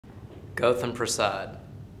Gautam Prasad.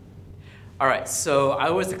 All right, so I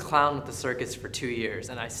was a clown at the circus for 2 years,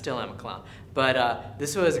 and I still am a clown. But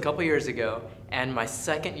this was a couple years ago, and my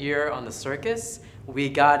second year on the circus, we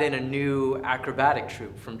got in a new acrobatic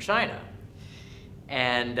troupe from China.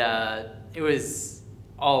 And it was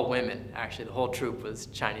all women, actually. The whole troupe was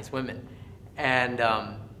Chinese women. And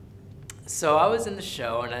so I was in the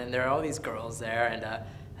show, and there are all these girls there, and I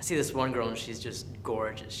see this one girl, and she's just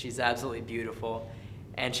gorgeous. She's absolutely beautiful.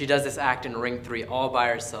 And she does this act in Ring 3 all by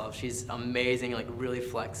herself. She's amazing, like really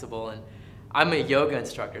flexible. And I'm a yoga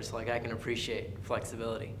instructor, so like I can appreciate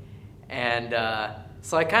flexibility. And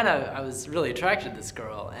so I was really attracted to this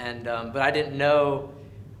girl. And but I didn't know,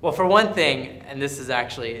 well, for one thing, and this was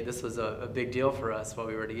a big deal for us while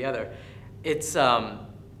we were together.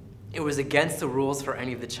 It was against the rules for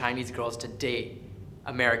any of the Chinese girls to date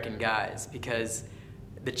American guys, because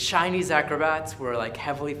the Chinese acrobats were like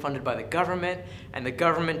heavily funded by the government, and the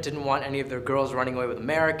government didn't want any of their girls running away with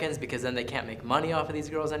Americans because then they can't make money off of these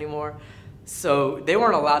girls anymore. So they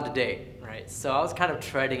weren't allowed to date, right? So I was kind of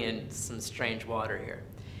treading in some strange water here.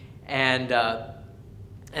 And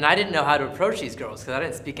I didn't know how to approach these girls because I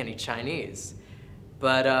didn't speak any Chinese.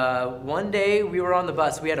 But one day we were on the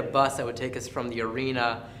bus. We had a bus that would take us from the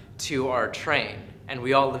arena to our train, and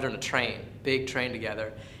we all lived on a train, big train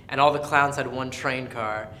together. And all the clowns had one train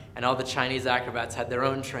car, and all the Chinese acrobats had their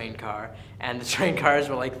own train car, and the train cars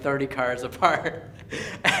were like 30 cars apart.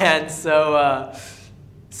 And so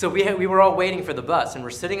we were all waiting for the bus, and we're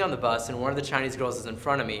sitting on the bus, and one of the Chinese girls is in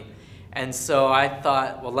front of me. And so I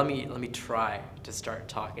thought, well, let me try to start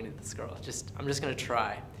talking to this girl. I'm just gonna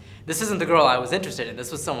try. This isn't the girl I was interested in,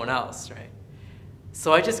 this was someone else, right?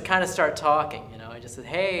 So I just kind of start talking, you know. I just said,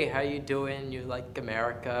 hey, how you doing? You like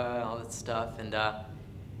America and all that stuff.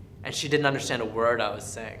 And she didn't understand a word I was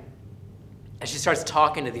saying. And she starts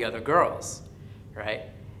talking to the other girls, right?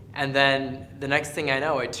 And then the next thing I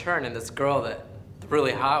know, I turn, and this girl, the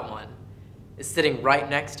really hot one, is sitting right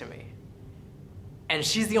next to me. And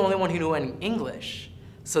she's the only one who knew any English.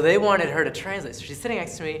 So they wanted her to translate. So she's sitting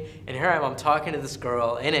next to me, and here I am, I'm talking to this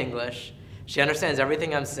girl in English. She understands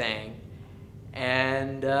everything I'm saying.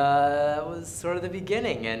 And that was sort of the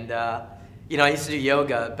beginning. And you know, I used to do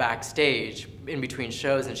yoga backstage in between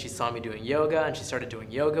shows, and she saw me doing yoga, and she started doing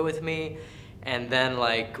yoga with me. And then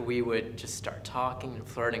like we would just start talking and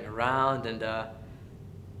flirting around, and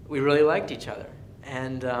we really liked each other.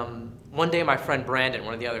 And one day my friend Brandon,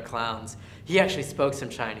 one of the other clowns, he actually spoke some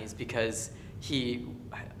Chinese because he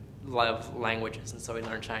loved languages, and so he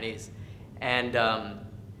learned Chinese. And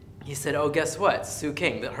he said, oh, guess what? Sue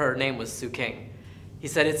King, her name was Sue King. He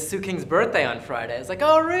said, it's Sue King's birthday on Friday. I was like,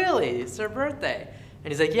 oh, really? It's her birthday.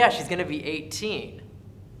 And he's like, yeah, she's gonna be 18.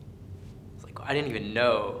 I was like, I didn't even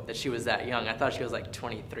know that she was that young. I thought she was like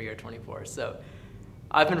 23 or 24. So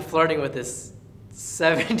I've been flirting with this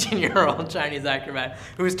 17-year-old Chinese acrobat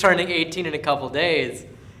who's turning 18 in a couple days.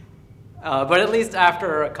 But at least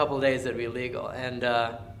after a couple days it'd be legal. And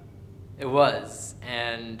it was.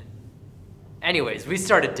 And anyways, we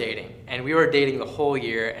started dating, and we were dating the whole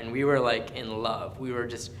year, and we were like in love. We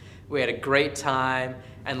had a great time,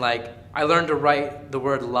 and like I learned to write the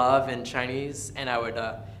word love in Chinese, and I would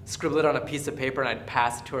scribble it on a piece of paper, and I'd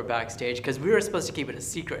pass it to her backstage, because we were supposed to keep it a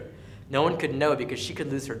secret. No one could know, because she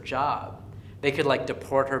could lose her job. They could like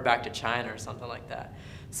deport her back to China or something like that.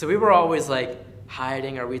 So we were always like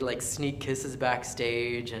hiding, or we'd like sneak kisses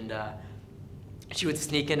backstage, and she would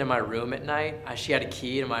sneak into my room at night. She had a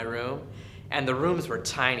key to my room. And the rooms were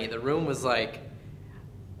tiny. The room was like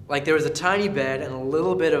there was a tiny bed and a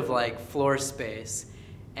little bit of like floor space.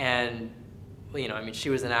 And, you know, I mean, she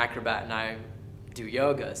was an acrobat and I do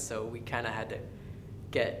yoga, so we kind of had to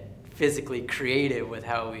get physically creative with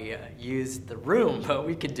how we used the room, but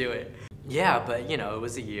we could do it. Yeah, but, you know, it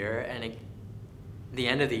was a year, and the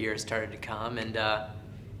end of the year started to come,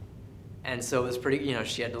 and so it was pretty, you know,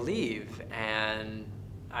 she had to leave, and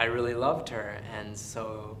I really loved her, and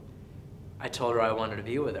so I told her I wanted to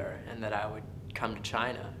be with her and that I would come to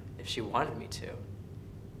China if she wanted me to.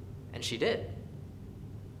 And she did.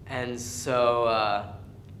 And so,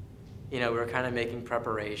 you know, we were kind of making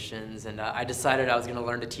preparations, and I decided I was going to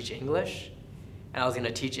learn to teach English. And I was going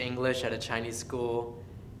to teach English at a Chinese school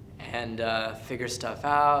and figure stuff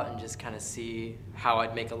out and just kind of see how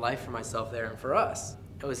I'd make a life for myself there and for us.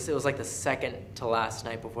 It was like the second to last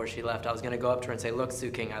night before she left. I was going to go up to her and say, look, Sue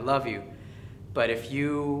King, I love you. But if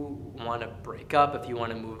you want to break up, if you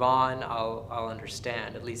want to move on, I'll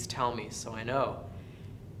understand. At least tell me so I know.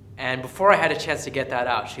 And before I had a chance to get that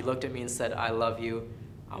out, she looked at me and said, I love you.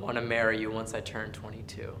 I want to marry you once I turn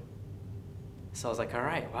 22. So I was like, all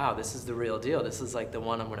right, wow, this is the real deal. This is like the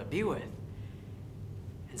one I'm going to be with.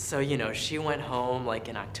 And so, you know, she went home like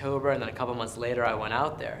in October, and then a couple months later I went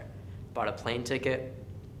out there, bought a plane ticket.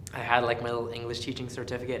 I had like my little English teaching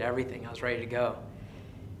certificate, everything. I was ready to go.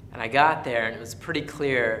 And I got there, and it was pretty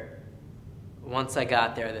clear once I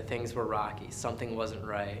got there that things were rocky. Something wasn't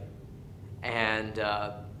right. And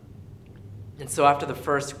so after the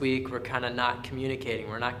first week, we're kind of not communicating.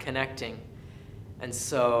 We're not connecting. And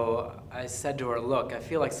so I said to her, look, I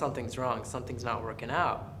feel like something's wrong. Something's not working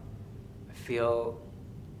out. I feel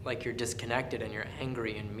like you're disconnected and you're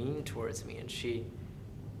angry and mean towards me. And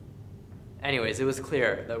anyways, it was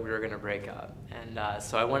clear that we were going to break up. And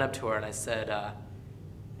so I went up to her and I said,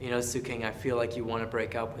 you know, Suking, I feel like you want to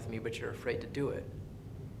break up with me, but you're afraid to do it.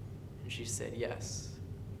 And she said, yes.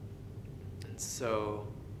 And so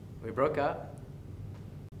we broke up.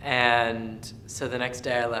 And so the next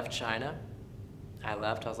day I left China. I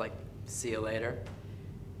was like, see you later.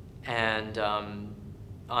 And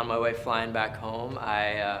on my way flying back home,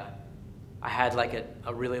 I had like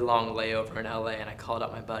a really long layover in LA, and I called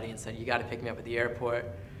up my buddy and said, you gotta pick me up at the airport.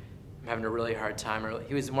 I'm having a really hard time.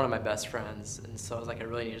 He was one of my best friends, and so I was like, I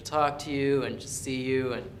really need to talk to you and just see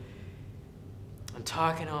you. And I'm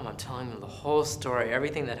talking to him, I'm telling him the whole story,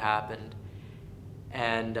 everything that happened.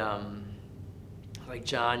 And like,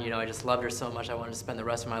 John, you know, I just loved her so much, I wanted to spend the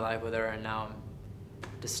rest of my life with her, and now I'm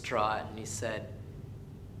distraught. And he said,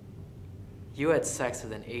 you had sex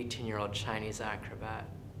with an 18-year-old Chinese acrobat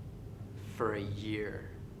for a year.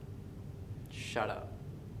 Shut up.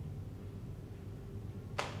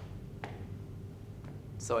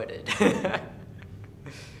 So I did.